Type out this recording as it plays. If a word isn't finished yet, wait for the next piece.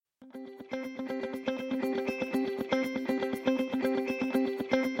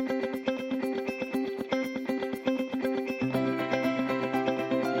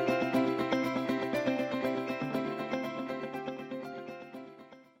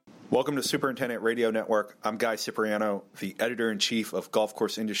Welcome to Superintendent Radio Network. I'm Guy Cipriano, the editor-in-chief of Golf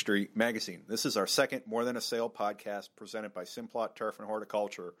Course Industry Magazine. This is our second More Than a Sale podcast presented by Simplot Turf and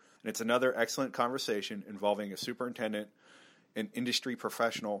Horticulture, and it's another excellent conversation involving a superintendent and industry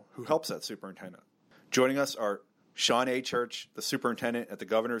professional who helps that superintendent. Joining us are Sean A. Church, the superintendent at the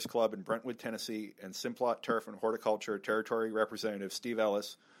Governor's Club in Brentwood, Tennessee, and Simplot Turf and Horticulture Territory Representative Steve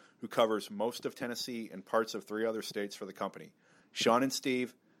Ellis, who covers most of Tennessee and parts of 3 other states for the company. Sean and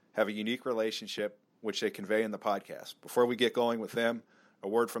Steve have a unique relationship which they convey in the podcast. Before we get going with them, a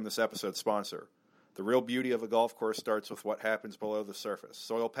word from this episode's sponsor. The real beauty of a golf course starts with what happens below the surface.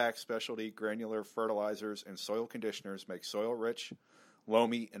 Soil Pack specialty granular fertilizers and soil conditioners make soil rich,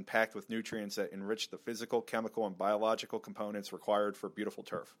 loamy, and packed with nutrients that enrich the physical, chemical, and biological components required for beautiful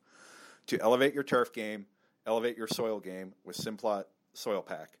turf. To elevate your turf game, elevate your soil game with Simplot Soil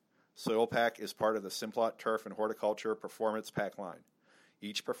Pack. Soil Pack is part of the Simplot Turf and Horticulture Performance Pack line.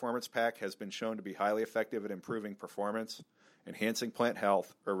 Each performance pack has been shown to be highly effective at improving performance, enhancing plant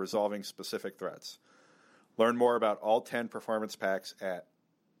health, or resolving specific threats. Learn more about all 10 performance packs at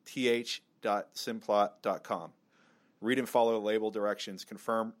th.simplot.com. Read and follow label directions.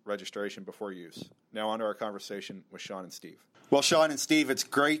 Confirm registration before use. Now on to our conversation with Sean and Steve. Well, Sean and Steve, it's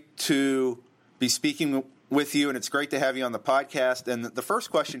great to be speaking with you, and it's great to have you on the podcast. And the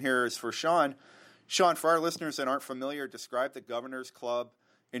first question here is for Sean. Sean, for our listeners that aren't familiar, describe the Governor's Club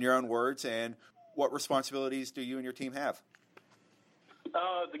in your own words, and what responsibilities do you and your team have?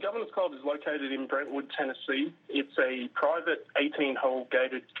 The Governor's Club is located in Brentwood, Tennessee. It's a private 18-hole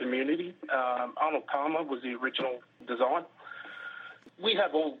gated community. Arnold Palmer was the original design. We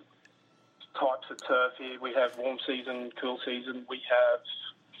have all types of turf here. We have warm season, cool season. We have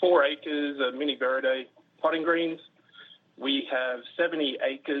 4 acres of mini Verde putting greens. We have 70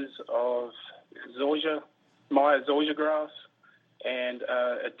 acres of Maya zoysia grass, and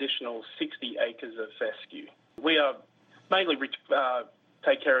additional 60 acres of fescue. We are mainly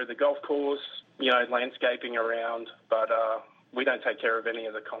take care of the golf course, landscaping around, but we don't take care of any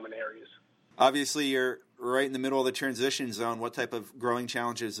of the common areas. Obviously, you're right in the middle of the transition zone. What type of growing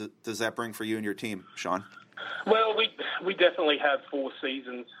challenges does that bring for you and your team, Sean? Well, we definitely have 4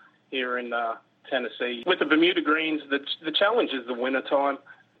 seasons here in Tennessee. With the Bermuda greens, the challenge is the winter time.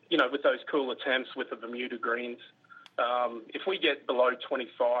 With those cooler temps with the Bermuda greens, if we get below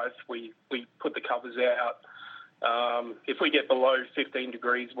 25, we put the covers out. If we get below 15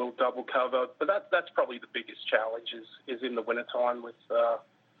 degrees, we'll double cover. But that's probably the biggest challenge is in the wintertime with,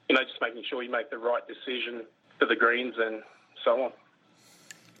 just making sure you make the right decision for the greens and so on.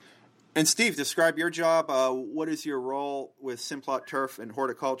 And Steve, describe your job. What is your role with Simplot Turf and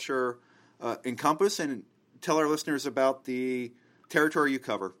Horticulture encompass? And tell our listeners about the territory you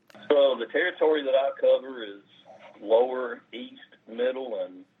cover. So the territory that I cover is lower, east, middle,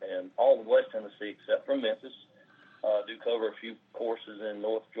 and all of West Tennessee except for Memphis. I do cover a few courses in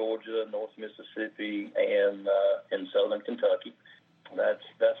North Georgia, North Mississippi, and in southern Kentucky. That's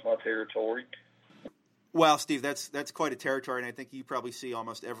my territory. Wow, Steve, that's quite a territory, and I think you probably see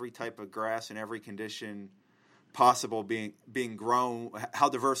almost every type of grass and every condition possible being grown. How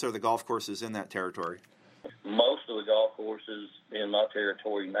diverse are the golf courses in that territory? Most of the golf courses in my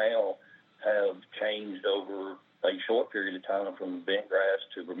territory now have changed over a short period of time from bent grass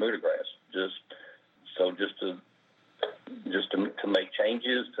to Bermuda grass. Just to make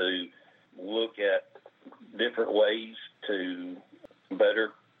changes, to look at different ways to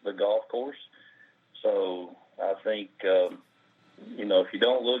better the golf course. So I think if you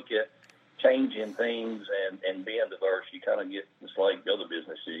don't look at changing things and being diverse, you kind of get, it's like other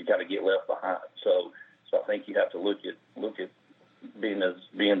businesses, you kind of get left behind. So I think you have to look at being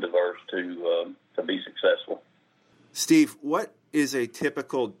diverse to be successful. Steve, what is a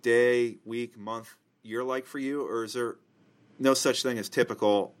typical day, week, month, year like for you, or is there no such thing as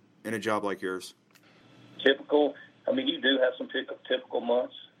typical in a job like yours? Typical. I mean, you do have some typical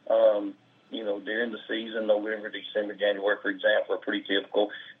months. During the season, November, December, January, for example, are pretty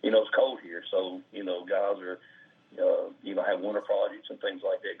typical. It's cold here, so guys are have winter projects and things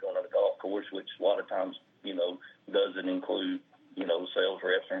like that going on the golf course, which a lot of times doesn't include sales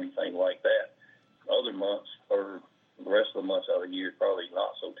reps or anything like that. Other months, or the rest of the months out of the year, probably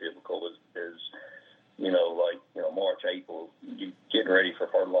not so typical as March, April, getting ready for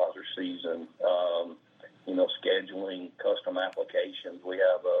fertilizer season. Scheduling custom applications. We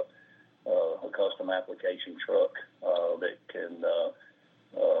have a custom application truck that can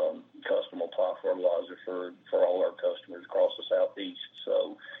custom apply fertilizer for all our customers across the Southeast.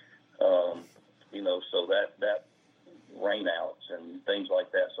 So, so that rain outs and things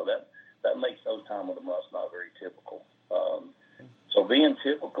like that. So that makes those time of the months not very typical. So being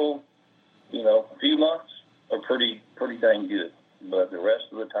typical, a few months are pretty dang good. But the rest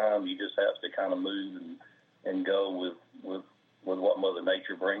of the time, you just have to kind of move and go with what Mother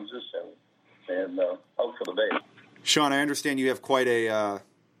Nature brings us, and hope for the best. Sean, I understand you have quite a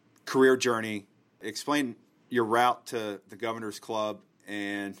career journey. Explain your route to the Governor's Club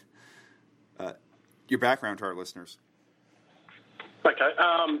and your background to our listeners. Okay.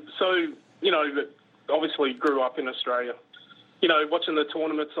 So, obviously grew up in Australia. Watching the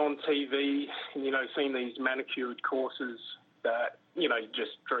tournaments on TV, and, seeing these manicured courses that, you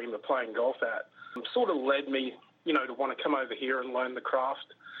just dream of playing golf at, sort of led me, to want to come over here and learn the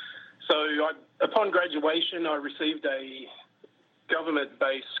craft. So upon graduation, I received a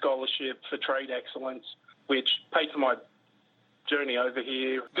government-based scholarship for trade excellence, which paid for my journey over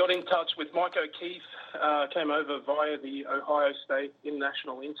here. Got in touch with Mike O'Keefe, came over via the Ohio State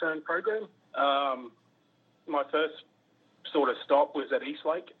International Intern Program. My first sort of stop was at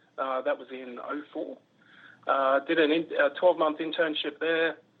Eastlake. That was in 2004. Did a 12-month internship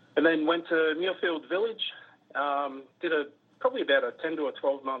there, and then went to Muirfield Village. Did probably about a 10 to a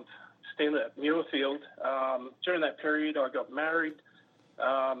 12-month stint at Muirfield. During that period, I got married,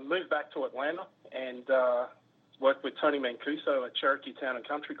 moved back to Atlanta, and worked with Tony Mancuso at Cherokee Town and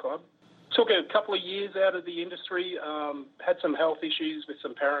Country Club. Took a couple of years out of the industry, had some health issues with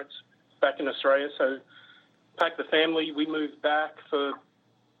some parents back in Australia, so packed the family. We moved back for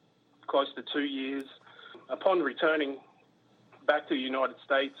close to 2 years. Upon returning back to the United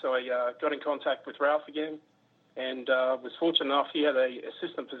States, I got in contact with Ralph again, and was fortunate enough he had a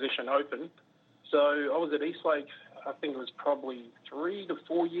assistant position open. So I was at Eastlake, I think it was probably 3 to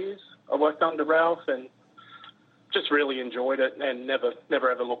 4 years. I worked under Ralph and just really enjoyed it and never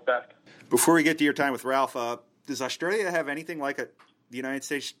ever looked back. Before we get to your time with Ralph, does Australia have anything like the United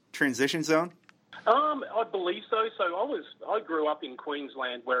States transition zone? I believe so. So I grew up in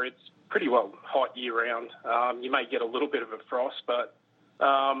Queensland, where it's pretty well hot year round. You may get a little bit of a frost, but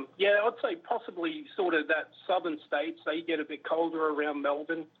I'd say possibly sort of that southern states, they get a bit colder around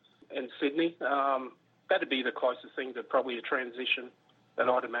Melbourne and Sydney. That'd be the closest thing to probably a transition that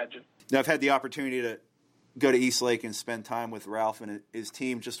I'd imagine. Now, I've had the opportunity to go to Eastlake and spend time with Ralph and his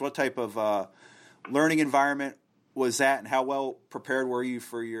team. Just what type of learning environment was that, and how well prepared were you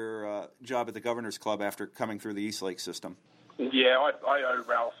for your job at the Governor's Club after coming through the Eastlake system? Yeah, I owe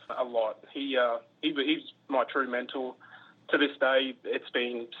Ralph a lot. He's my true mentor. To this day, it's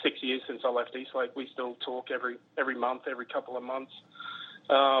been 6 years since I left Eastlake. We still talk every month, every couple of months.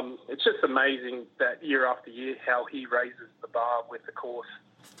 It's just amazing that year after year how he raises the bar with the course.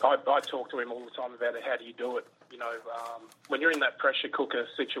 I talk to him all the time about it. How do you do it? When you're in that pressure cooker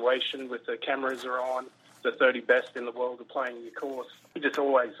situation with the cameras are on, the 30 best in the world are playing your course, he just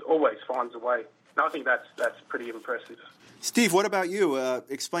always finds a way. And I think that's pretty impressive. Steve, what about you?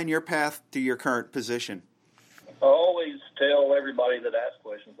 Explain your path to your current position. I always tell everybody that asks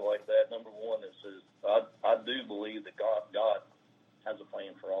questions like that, number one, is I do believe that God has a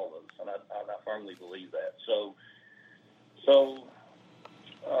plan for all of us, and I firmly believe that. So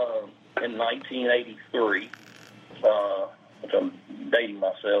in 1983, which I'm dating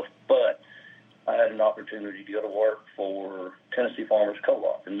myself, but I had an opportunity to go to work for Tennessee Farmers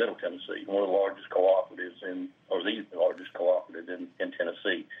Co-op in Middle Tennessee, one of the largest cooperatives the largest cooperative in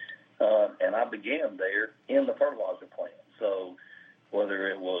Tennessee. And I began there in the fertilizer plant. So whether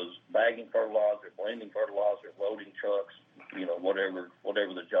it was bagging fertilizer, blending fertilizer, loading trucks,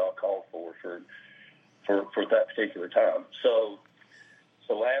 whatever the job called for that particular time. So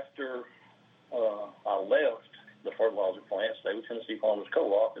after I left the fertilizer plant, stayed with Tennessee Farmers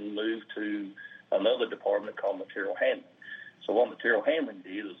Co-op, and moved to another department called material handling. So what material handling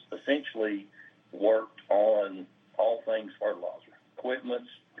did is essentially worked on all things fertilizer, equipment,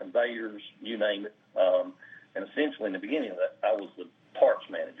 conveyors, you name it. And essentially in the beginning of that, I was the parts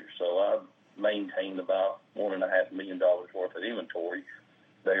manager. So I maintained about $1.5 million worth of inventory.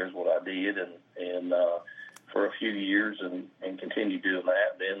 There's what I did, and for a few years, and continued doing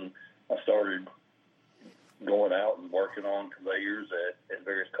that. Then I started going out and working on conveyors at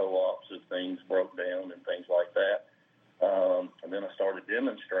various co-ops as things broke down and things like that. And then I started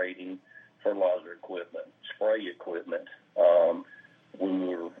demonstrating fertilizer equipment, spray equipment. We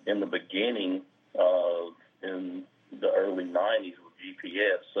were in the beginning in the early 90s with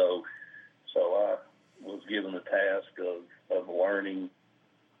GPS, so I was given the task of learning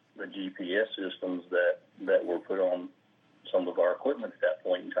the GPS systems that were put on some of our equipment at that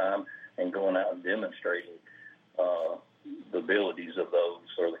point in time, and going out and demonstrating the abilities of those,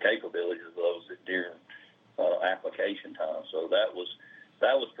 or the capabilities of those during application time. So that was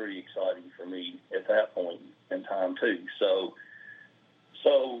pretty exciting for me at that point in time too. So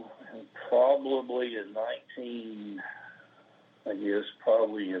probably in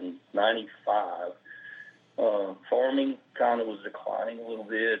probably in 95. Farming kind of was declining a little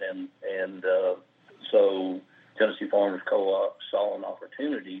bit, and so Tennessee Farmers Co-op saw an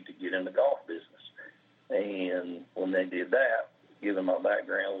opportunity to get in the golf business. And when they did that, given my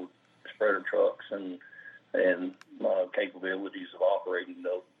background with spreader trucks and my capabilities of operating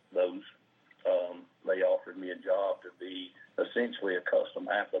those, they offered me a job to be essentially a custom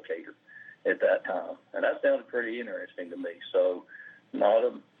applicator at that time. And that sounded pretty interesting to me. So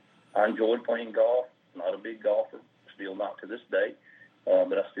I enjoyed playing golf, not a big golfer, still not to this day,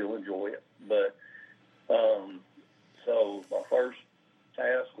 but I still enjoy it. But so my first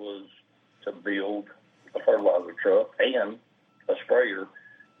task was to build a fertilizer truck and a sprayer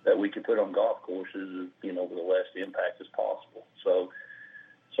that we could put on golf courses, with the less impact as possible. So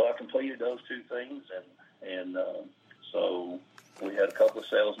I completed those two things, and so we had a couple of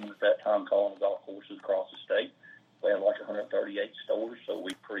salesmen at that time calling golf courses across the state. We had like 138 stores, so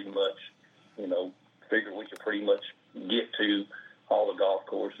we pretty much, figured we could pretty much get to all the golf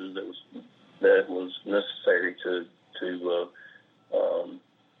courses that was necessary to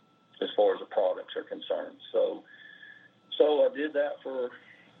as far as the products are concerned. So I did that for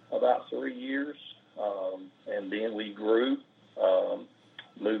about 3 years, and then we grew,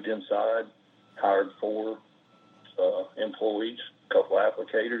 moved inside, hired 4 employees, a couple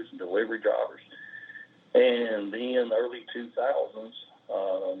applicators, and delivery drivers. And then early 2000s,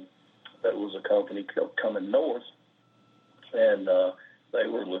 there was a company coming north, and they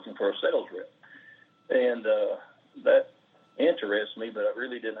were looking for a sales rep. And that interests me, but I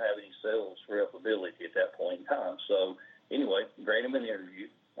really didn't have any sales rep ability at that point in time. So anyway, granted him an interview,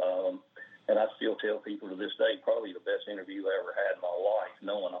 and I still tell people to this day, probably the best interview I ever had in my life,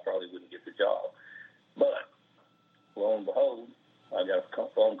 knowing I probably wouldn't get the job. But lo and behold, I got a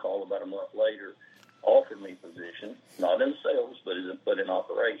phone call about a month later, offered me a position, not in sales, but in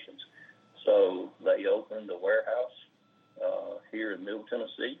operations. So they opened a warehouse here in Middle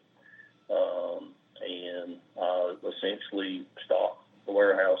Tennessee, and I essentially stocked the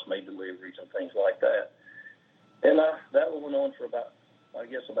warehouse, made deliveries and things like that. And that went on for about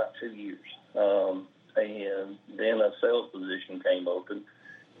 2 years. And then a sales position came open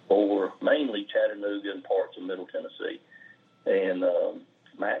for mainly Chattanooga and parts of Middle Tennessee. And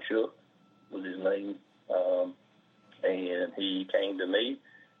Matt Shook was his name, and he came to me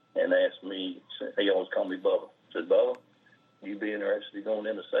and asked me, he always called me Bubba. I said, Bubba, you be interested in going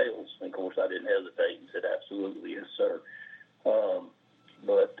into sales? And of course, I didn't hesitate and said, absolutely, yes, sir.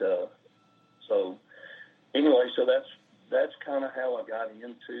 So anyway, so that's kind of how I got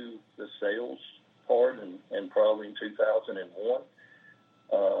into the sales part, and probably in 2001.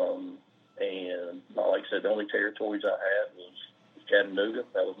 And like I said, the only territories I had was Chattanooga.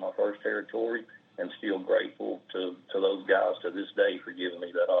 That was my first territory, and still grateful to those guys to this day for giving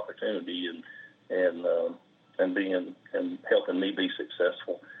me that opportunity and being and helping me be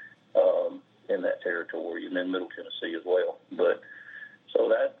successful in that territory, and then Middle Tennessee as well. But so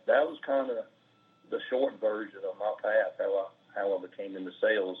that was kind of the short version of my path, how I became into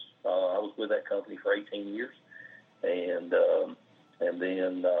sales. I was with that company for 18 years, and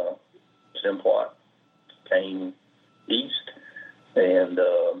then Simplot came east, and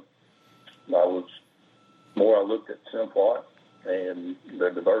I looked at Simplot and the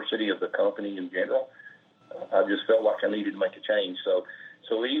diversity of the company in general. I just felt like I needed to make a change. So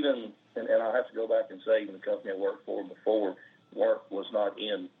even, and I have to go back and say, the company I worked for before was not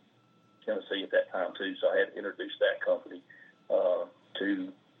in Tennessee at that time too. So I had to introduce that company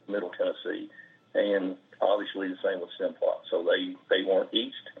to Middle Tennessee, and obviously the same with Simplot. So they weren't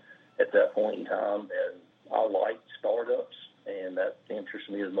east at that point in time, and I like startups, and that interests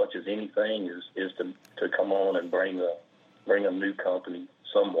me as much as anything is to come on and bring a new company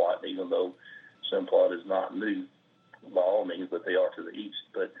somewhat, even though Simplot is not new by all means, but they are to the east.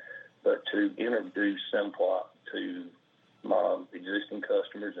 But to introduce Simplot to my existing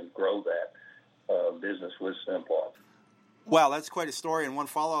customers and grow that business with Simplot. Wow, that's quite a story. And one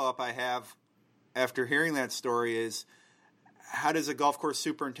follow-up I have after hearing that story is, how does a golf course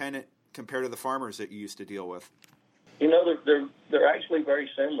superintendent compare to the farmers that you used to deal with? They're actually very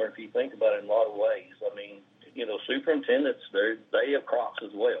similar if you think about it in a lot of ways. I mean, superintendents, they have crops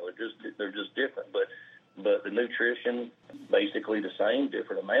as well. They're just different, but the nutrition basically the same,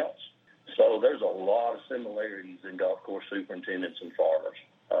 different amounts. So there's a lot of similarities in golf course superintendents and farmers.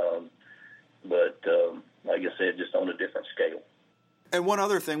 But like I said, just on a different scale. And one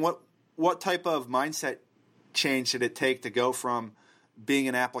other thing, what type of mindset change did it take to go from being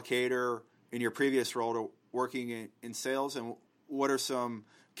an applicator in your previous role to working in sales? And what are some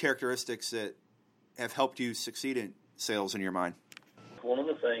characteristics that have helped you succeed in sales in your mind? One of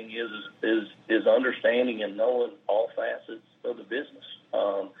the things is understanding and knowing all facets of the business.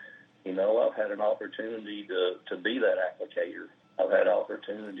 I've had an opportunity to be that applicator. I've had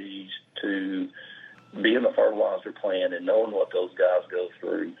opportunities to be in the fertilizer plant and knowing what those guys go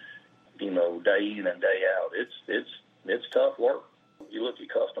through, day in and day out. It's tough work. You look at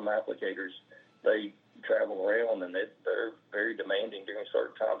custom applicators, they travel around and they're very demanding during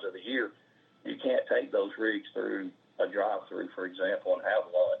certain times of the year. You can't take those rigs through a drive-through, for example, and have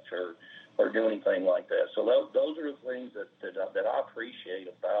lunch or do anything like that. So those are the things that I appreciate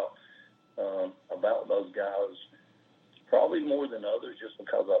about those guys, probably more than others, just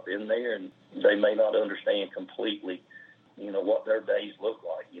because I've been there and they may not understand completely, what their days look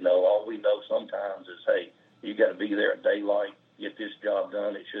like. All we know sometimes is, hey, you got to be there at daylight, get this job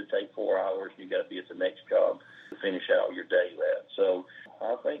done. It should take 4 hours. You got to be at the next job to finish out your day that. So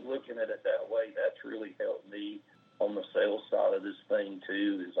I think looking at it that way, that's really helped me on the sales side of this thing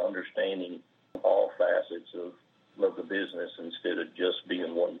too, is understanding all facets of the business instead of just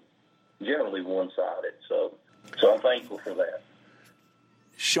being generally one-sided. So I'm thankful for that.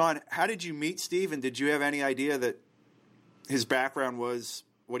 Sean, how did you meet Steve, and did you have any idea that his background was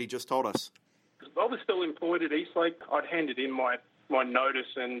what he just told us? I was still employed at Eastlake. I'd handed in my notice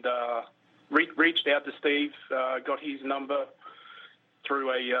and reached out to Steve, got his number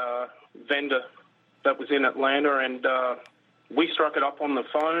through a vendor that was in Atlanta, and we struck it up on the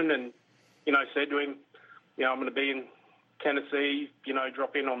phone and, said to him, I'm going to be in Tennessee,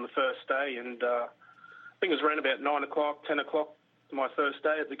 drop in on the first day. And I think it was around about 9 o'clock, 10 o'clock, my first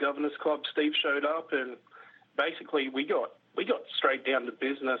day at the Governor's Club. Steve showed up, and basically we got straight down to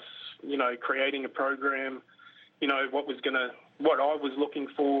business, creating a program, what I was looking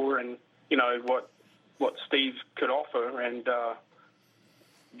for and, what Steve could offer, and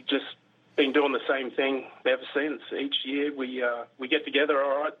just been doing the same thing ever since. Each year we get together,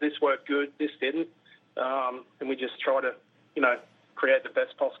 all right, this worked good, this didn't, and we just try to, create the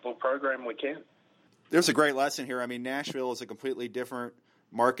best possible program we can. There's a great lesson here. I mean, Nashville is a completely different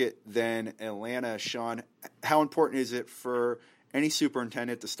market than Atlanta. Sean, how important is it for any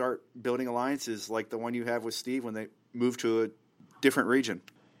superintendent to start building alliances like the one you have with Steve when they move to a different region?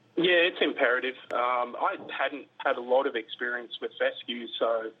 Yeah, it's imperative. I hadn't had a lot of experience with fescue,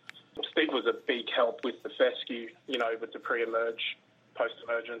 so Steve was a big help with the fescue, with the pre-emerge,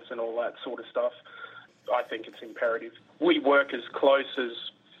 post-emergence and all that sort of stuff. I think it's imperative. We work as close as,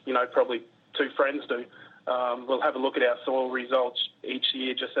 probably two friends do. We'll have a look at our soil results each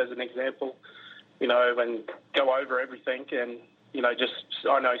year, just as an example, and go over everything. And,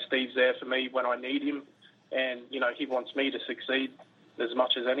 I know Steve's there for me when I need him, and, he wants me to succeed as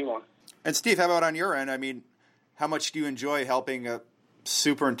much as anyone. And Steve, how about on your end? I mean, how much do you enjoy helping a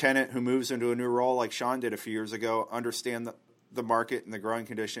superintendent who moves into a new role like Sean did a few years ago understand the market and the growing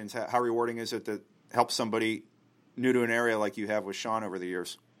conditions? How rewarding is it to help somebody new to an area like you have with Sean over the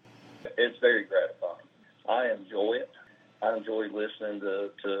years? It's very gratifying. I enjoy it. I enjoy listening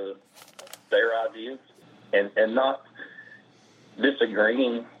to their ideas and not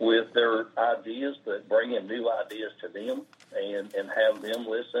disagreeing with their ideas, but bringing new ideas to them and have them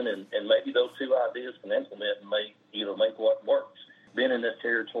listen, and maybe those two ideas can implement and make what works. Been in this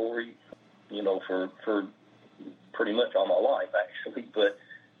territory, for pretty much all my life, actually, but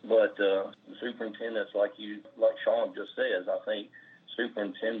superintendents like Sean just says, I think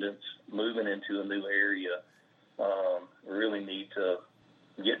superintendents moving into a new area really need to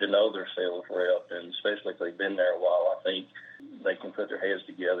get to know their sales rep, and especially if they've been there a while, I think they can put their heads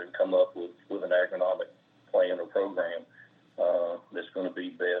together and come up with an agronomic plan or program that's going to be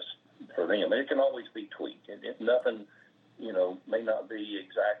best for them. And it can always be tweaked. Nothing, may not be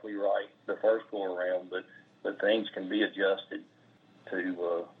exactly right the first go around, but things can be adjusted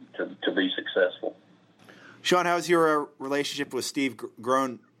to be successful. Sean, how's your relationship with Steve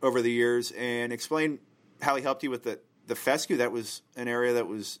grown over the years? And explain how he helped you with the fescue. That was an area that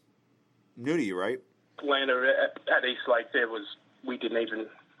was new to you, right? Atlanta, at Eastlake, we didn't even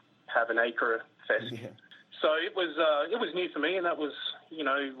have an acre of fescue. Yeah. So it was new for me, and that was,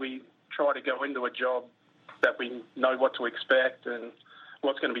 we try to go into a job that we know what to expect and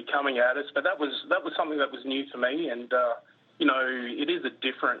what's going to be coming at us. But that was something that was new for me, and it is a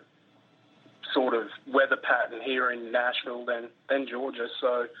different sort of weather pattern here in Nashville than Georgia.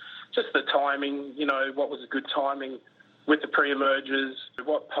 So just the timing, what was a good timing with the pre-emerges,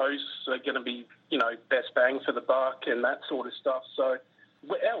 what posts are going to be, best bang for the buck and that sort of stuff. So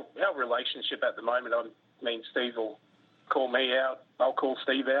our relationship at the moment, Steve will call me out, I'll call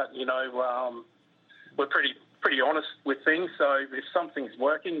Steve out, we're pretty pretty honest with things. So if something's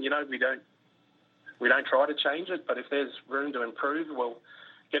working, we don't try to change it. But if there's room to improve, we'll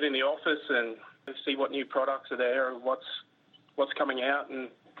get in the office and see what new products are there, or what's coming out. And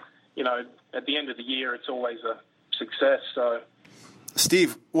at the end of the year, it's always a success. So,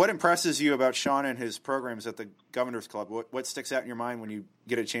 Steve, what impresses you about Sean and his programs at the Governor's Club? What sticks out in your mind when you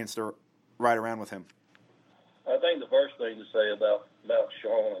get a chance to ride around with him? I think the first thing to say about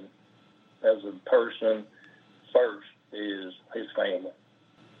Sean as a person first is his family.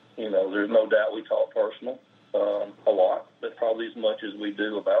 There's no doubt we talk personal a lot, but probably as much as we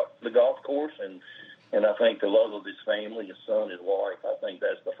do about the golf course. And I think the love of his family, his son, his wife, I think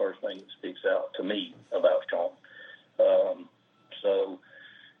that's the first thing that sticks out to me about Sean.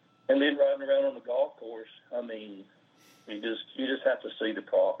 And then riding around on the golf course, I mean, you just have to see the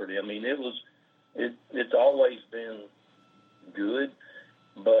property. I mean, it's always been good,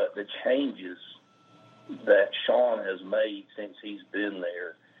 but the changes that Sean has made since he's been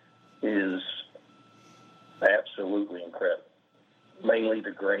there is absolutely incredible. Mainly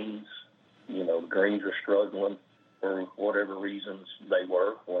the greens. The greens are struggling for whatever reasons they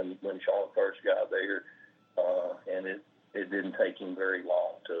were when Sean first got there, and it didn't take him very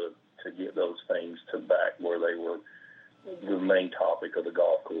long to get those things to back where they were the main topic of the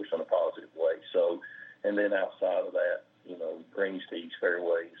golf course in a positive way. So, and then outside of that, greens, tees,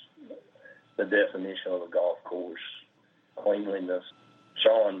 fairways, the definition of the golf course, cleanliness.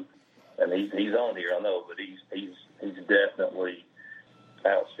 Sean, and he's on here, I know, but he's definitely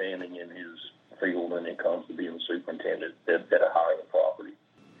outstanding in his field when it comes to being a superintendent at a high-end property.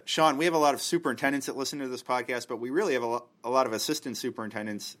 Sean, we have a lot of superintendents that listen to this podcast, but we really have a lot of assistant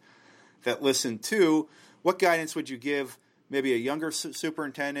superintendents that listen too. What guidance would you give maybe a younger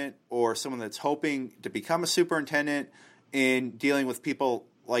superintendent or someone that's hoping to become a superintendent in dealing with people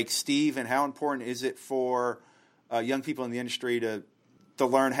like Steve, and how important is it for young people in the industry to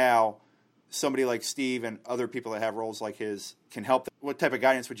learn how somebody like Steve and other people that have roles like his can help them? What type of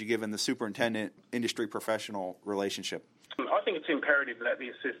guidance would you give in the superintendent industry professional relationship? I think it's imperative that the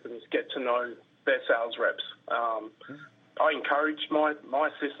assistants get to know their sales reps. I encourage my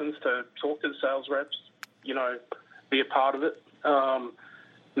assistants to talk to the sales reps, be a part of it.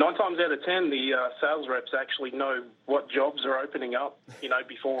 9 times out of 10, the sales reps actually know what jobs are opening up,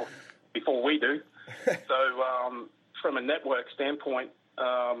 before we do. So from a network standpoint,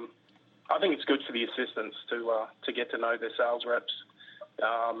 I think it's good for the assistants to get to know their sales reps.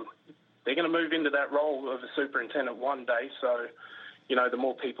 They're going to move into that role of a superintendent one day, so the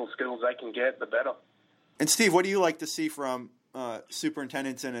more people skills they can get, the better. And Steve, what do you like to see from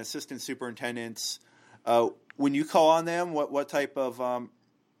superintendents and assistant superintendents when you call on them? What type of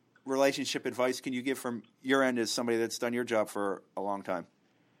relationship advice can you give from your end as somebody that's done your job for a long time?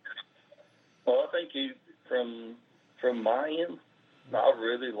 Well, I think from my end, I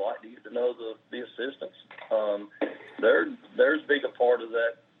really like to get to know the assistants. They're as big a part of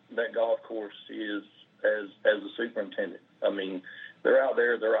that golf course is as a superintendent. I mean, they're out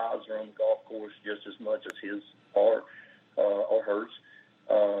there; their eyes are on the golf course just as much as his are or hers.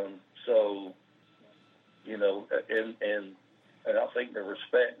 So, and I think the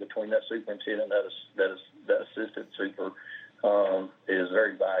respect between that superintendent and that assistant super is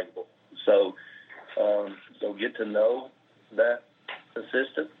very valuable. So get to know that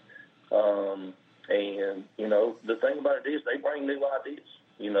assistant. And, the thing about it is they bring new ideas.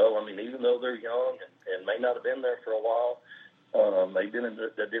 Even though they're young and may not have been there for a while, they've been in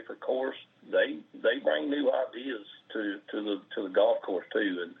a different course, they bring new ideas to the golf course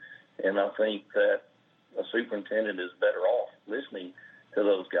too. And I think that a superintendent is better off listening to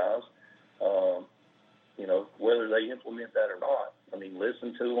those guys, whether they implement that or not. I mean,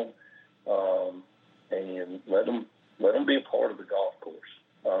 listen to them and let them be a part of the golf course.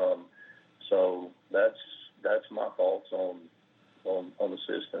 So that's my thoughts on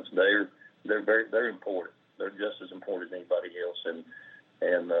assistants. They're important. They're just as important as anybody else.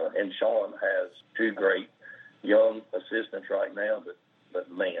 And Sean has 2 great young assistants right now, but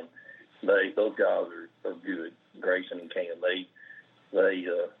man, those guys are good. Grayson and Cam, they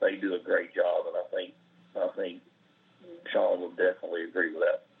do a great job, and I think Sean will definitely agree with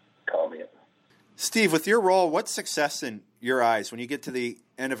that comment. Steve, with your role, what's success in your eyes? When you get to the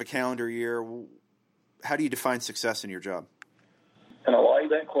end of a calendar year, how do you define success in your job? And I like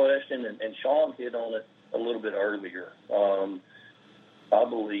that question, and Sean hit on it a little bit earlier. I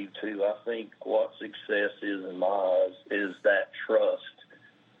believe, too, I think what success is in my eyes is that trust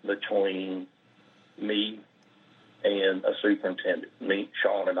between me and a superintendent, me,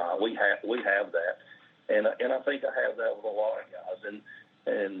 Sean, and I. We have that, and I think I have that with a lot of guys,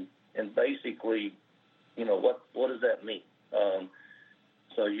 and basically what does that mean?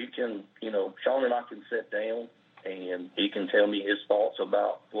 So you can, Sean and I can sit down and he can tell me his thoughts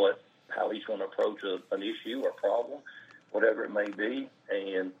about how he's going to approach an issue or problem, whatever it may be,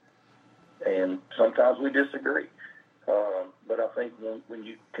 and sometimes we disagree. But I think when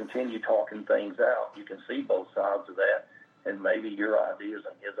you continue talking things out, you can see both sides of that, and maybe your ideas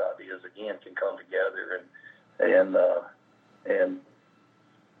and his ideas again can come together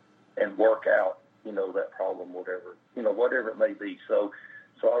and work out, that problem, whatever it may be. So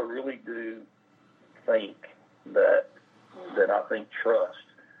I really do think that I think trust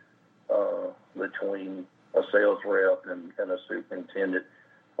between a sales rep and a superintendent,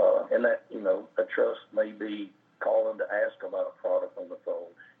 and that, a trust may be calling to ask about a product on the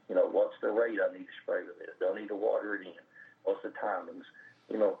phone. What's the rate I need to spray with it? Do I need to water it in? What's the timings?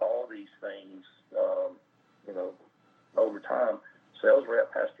 All these things, over time, sales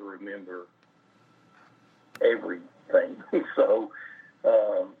rep has to remember everything. So,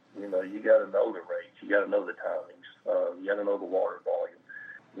 you got to know the rates. You got to know the timings. You got to know the water volume.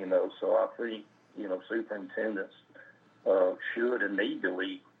 So I think, superintendents should and need to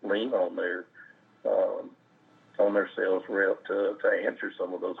lean on their sales rep to answer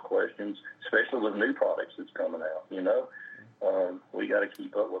some of those questions, especially with new products that's coming out. We got to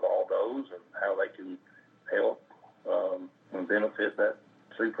keep up with all those and how they can help and benefit that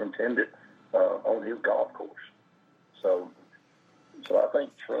superintendent on his golf course. So I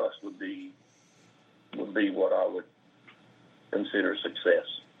think trust would be what I would consider success.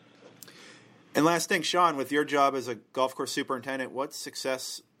 And last thing, Sean, with your job as a golf course superintendent, what's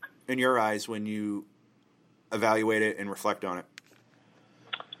success in your eyes when you evaluate it and reflect on it?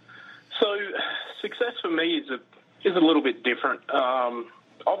 So success for me is a little bit different. I've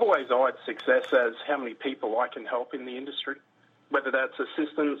always eyed success as how many people I can help in the industry, whether that's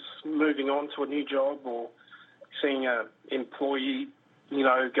assistants moving on to a new job or seeing an employee,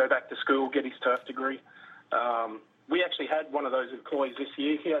 go back to school, get his turf degree. We actually had one of those employees this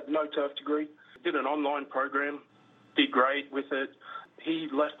year. He had no turf degree, did an online program, did great with it. He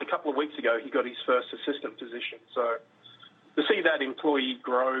left a couple of weeks ago. He got his first assistant position. So to see that employee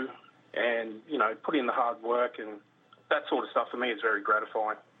grow and, put in the hard work and that sort of stuff for me is very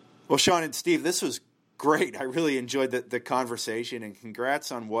gratifying. Well, Sean and Steve, this was great. I really enjoyed the conversation, and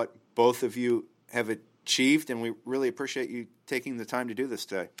congrats on what both of you have achieved, and we really appreciate you taking the time to do this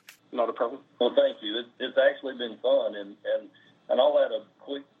today. Not a problem. Well, thank you. It's actually been fun, and I'll add a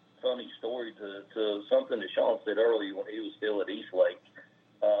quick funny story to something that Sean said earlier when he was still at Eastlake,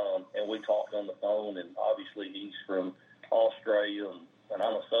 and we talked on the phone, and obviously he's from Australia, and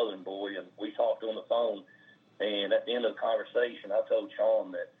I'm a Southern boy, and we talked on the phone, and at the end of the conversation, I told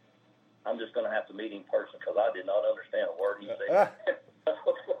Sean that I'm just going to have to meet him in person because I did not understand a word he said.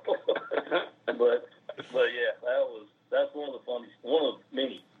 but yeah, that's one of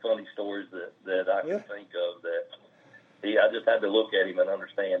many funny stories that I can think of that I just had to look at him and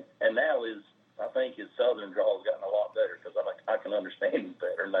understand. And now I think his Southern draw has gotten a lot better because I can understand him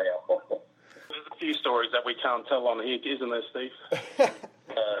better now. There's a few stories that we can't tell on here, isn't there, Steve?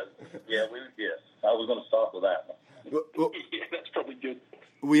 Yes. I was going to stop with that one. Well, yeah, that's probably good.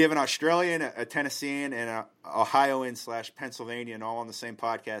 We have an Australian, a Tennessean, and an Ohioan / Pennsylvanian all on the same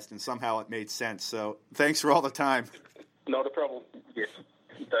podcast, and somehow it made sense. So thanks for all the time. Not a problem. Yes.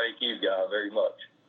 Thank you, guys, very much.